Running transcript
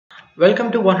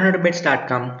Welcome to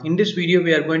 100bits.com. In this video,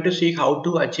 we are going to see how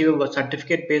to achieve a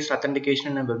certificate-based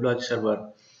authentication in a Weblogic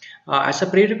server. As a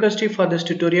prerequisite for this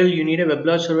tutorial, you need a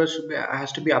Weblogic server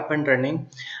has to be up and running,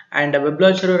 and a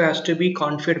Weblogic server has to be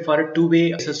configured for a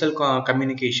two-way SSL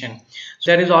communication.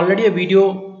 So there is already a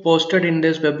video posted in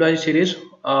this Weblogic series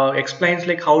explains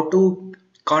like how to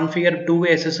configure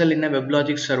two-way SSL in a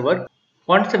Weblogic server.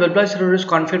 Once the Weblogic server is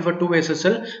configured for two-way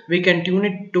SSL, we can tune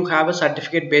it to have a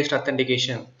certificate-based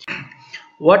authentication.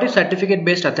 What is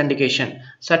certificate-based authentication?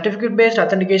 Certificate-based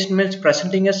authentication means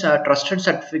presenting a trusted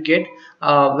certificate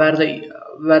where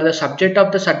the subject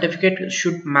of the certificate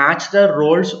should match the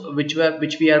roles which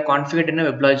we are configured in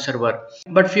a Weblogic server.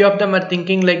 But few of them are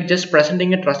thinking like just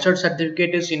presenting a trusted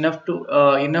certificate is enough to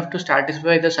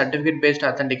satisfy the certificate-based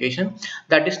authentication.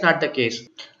 That is not the case.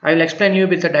 I will explain you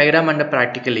with a diagram and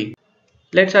practically.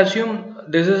 Let's assume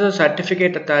this is a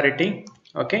certificate authority,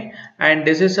 okay, and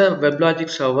this is a Weblogic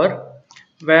server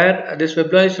where this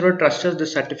Weblogic server trusts the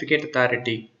certificate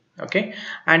authority, okay.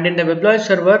 And in the Weblogic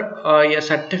server, a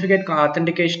certificate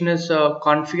authentication is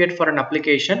configured for an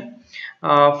application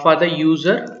for the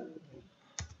user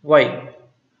Y,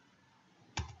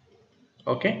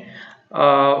 okay,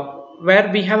 where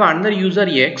we have another user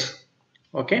X,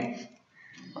 okay.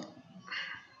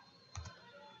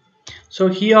 So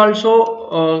he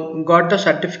also got the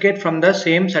certificate from the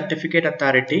same certificate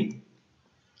authority.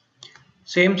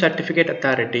 So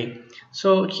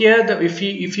here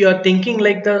if you are thinking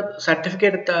like the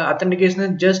certificate authentication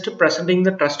is just presenting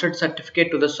the trusted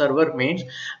certificate to the server means,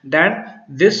 then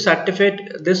this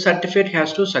certificate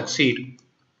has to succeed,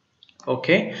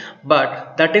 okay.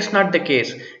 But that is not the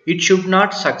case. It should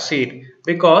not succeed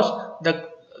because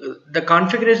the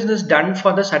configuration is done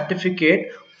for the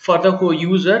certificate for the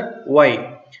user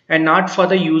Y and not for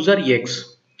the user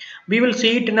X. We will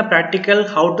see it in a practical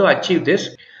how to achieve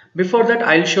this. Before that,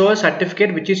 I'll show a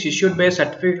certificate which is issued by a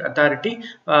certificate authority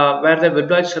where the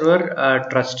Weblogic server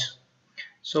trusts.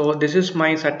 So this is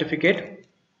my certificate.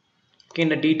 Okay, in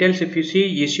the details, if you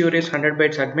see, issuer is 100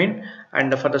 bytes admin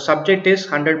and for the subject is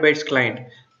 100 bytes client.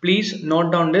 Please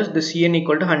note down this, the CN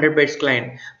equal to 100 bytes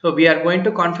client. So we are going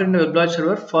to configure the Weblogic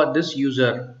server for this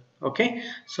user. Okay,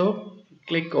 so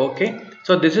click OK.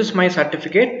 So this is my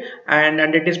certificate and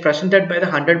it is presented by the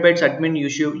 100 bytes admin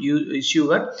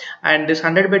issuer, and this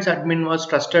 100 bytes admin was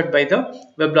trusted by the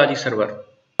Weblogic server.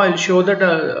 I'll show that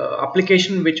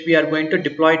application which we are going to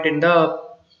deploy it in the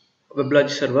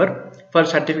Weblogic server for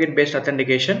certificate based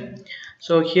authentication.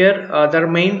 So here there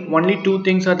are only two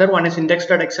things are there. One is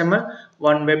index.xml,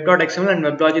 one web.xml and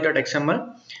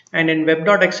weblogic.xml. And in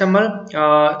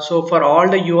web.xml, so for all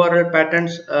the URL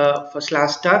patterns for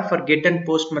 /star for get and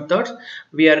post methods,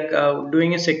 we are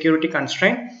doing a security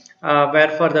constraint where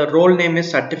for the role name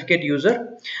is certificate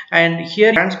user, and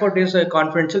here transport is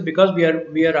confidential because we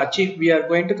are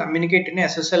going to communicate in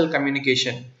SSL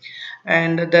communication.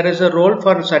 And there is a role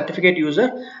for certificate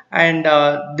user, and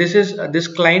this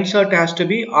CLIENT-CERT has to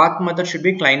be auth method should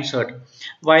be CLIENT-CERT.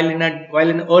 While in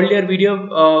earlier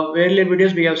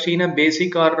videos we have seen a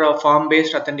basic or a form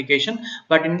based authentication,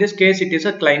 but in this case it is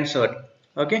a CLIENT-CERT,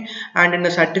 okay. And in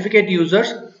the certificate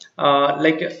users,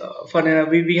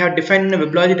 we have defined in the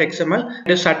Weblogic XML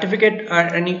the certificate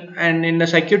and in the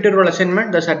security role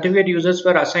assignment, the certificate users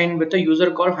were assigned with a user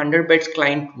called 100 bytes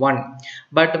client 1,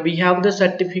 but we have the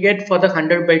certificate for the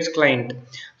 100 bytes client.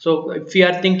 So if we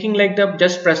are thinking like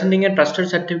just presenting a trusted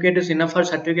certificate is enough for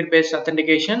certificate based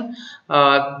authentication,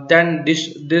 then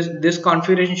this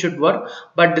configuration should work,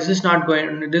 but this is not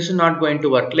going to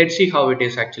work. Let's see how it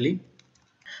is actually.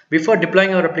 Before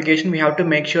deploying our application, we have to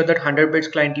make sure that 100 bytes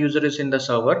client user is in the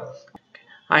server.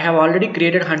 I have already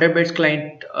created 100 bytes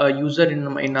client user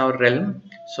in our realm.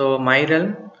 So my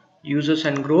realm, users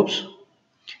and groups.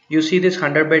 You see this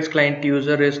 100 bytes client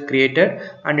user is created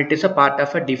and it is a part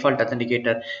of a default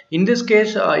authenticator. In this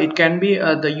case, it can be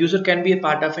the user can be a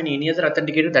part of any other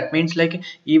authenticator. That means like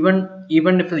even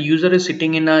if the user is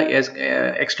sitting in a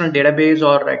external database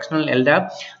or external LDAP,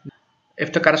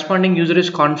 if the corresponding user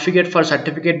is configured for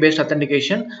certificate based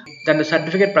authentication, then the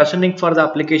certificate presenting for the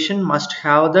application must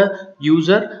have the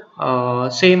user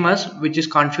same as which is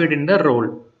configured in the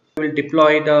role. We will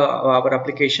deploy our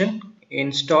application,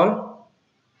 install,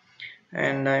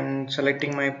 and I'm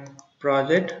selecting my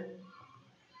project.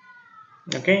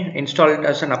 Okay, install it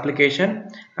as an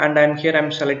application, and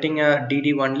I'm selecting a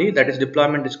DD only, that is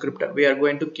deployment descriptor. We are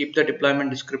going to keep the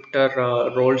deployment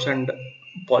descriptor roles and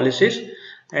policies,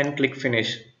 and click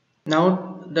finish.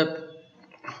 Now the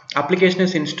application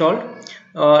is installed.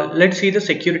 Let's see the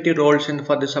security roles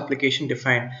for this application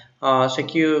defined.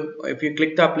 If you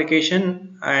click the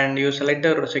application and you select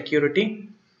the security,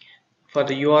 For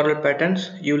the URL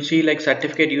patterns, you will see like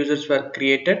certificate users were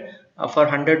created for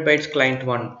 100 bytes client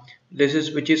 1. This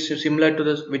is which is similar to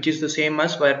this, which is the same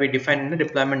as where we define in the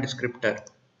deployment descriptor.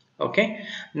 Okay,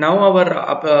 now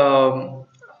our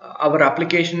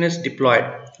application is deployed.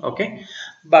 Okay,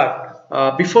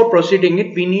 but before proceeding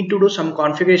it, we need to do some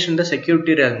configuration in the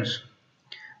security realms.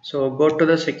 So go to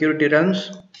the security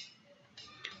realms,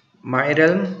 my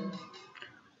realm,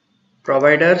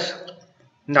 providers.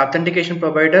 In the authentication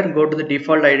provider, go to the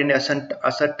default identity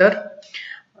asserter.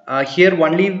 Here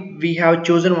only we have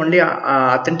chosen only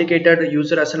authenticated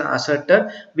user as an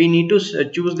asserter. We need to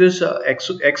choose this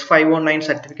X509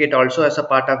 certificate also as a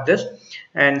part of this,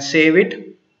 and save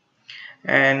it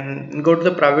and go to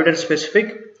the provider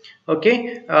specific.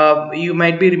 Okay, you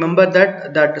might be remember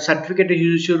that certificate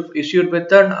is issued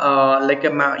with an like a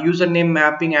username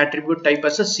mapping attribute type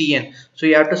as a CN. So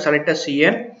you have to select a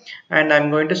CN, and I'm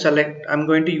going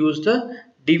to use the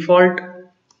default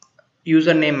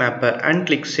username mapper and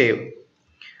click save.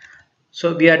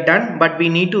 So we are done, but we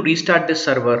need to restart this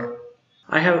server.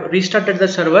 I have restarted the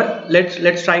server.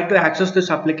 Let's try to access this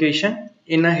application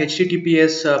in a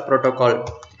HTTPS protocol.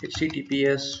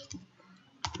 HTTPS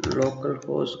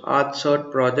localhost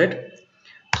auth-cert project.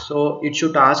 So it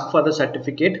should ask for the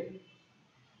certificate.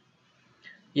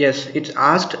 Yes, it's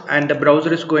asked, and the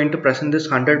browser is going to present this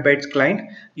 100 bytes client.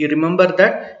 You remember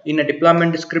that in a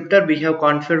deployment descriptor we have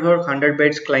configured 100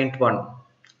 bytes client 1.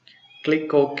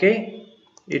 Click OK.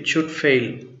 It should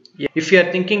fail. If you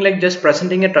are thinking like just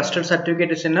presenting a trusted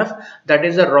certificate is enough, that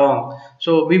is a wrong.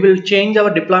 So we will change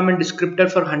our deployment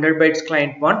descriptor for 100 bytes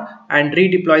client 1 and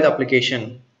redeploy the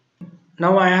application.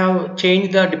 Now I have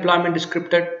changed the deployment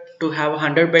descriptor to have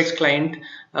 100 bytes client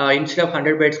instead of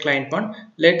 100 bytes client 1.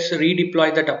 Let's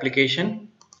redeploy that application.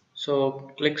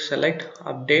 So click select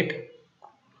update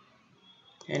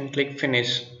and click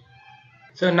finish.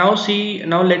 So now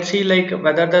let's see like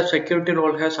whether the security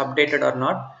role has updated or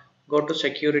not. Go to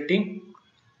security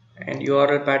and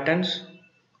URL patterns,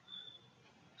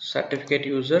 certificate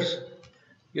users.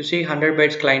 You see 100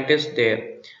 bytes client is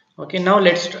there. Okay, now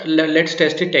let's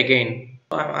test it again.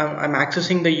 I'm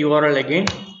accessing the URL again.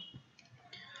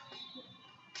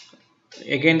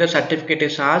 Again the certificate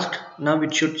is asked. Now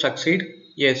it should succeed.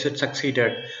 Yes, it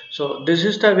succeeded. So this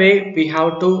is the way we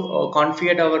have to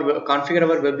configure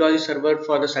our Weblogic server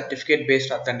for the certificate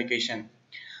based authentication.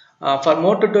 For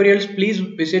more tutorials, please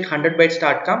visit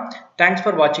 100bytes.com. Thanks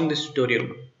for watching this tutorial.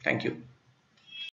 Thank you.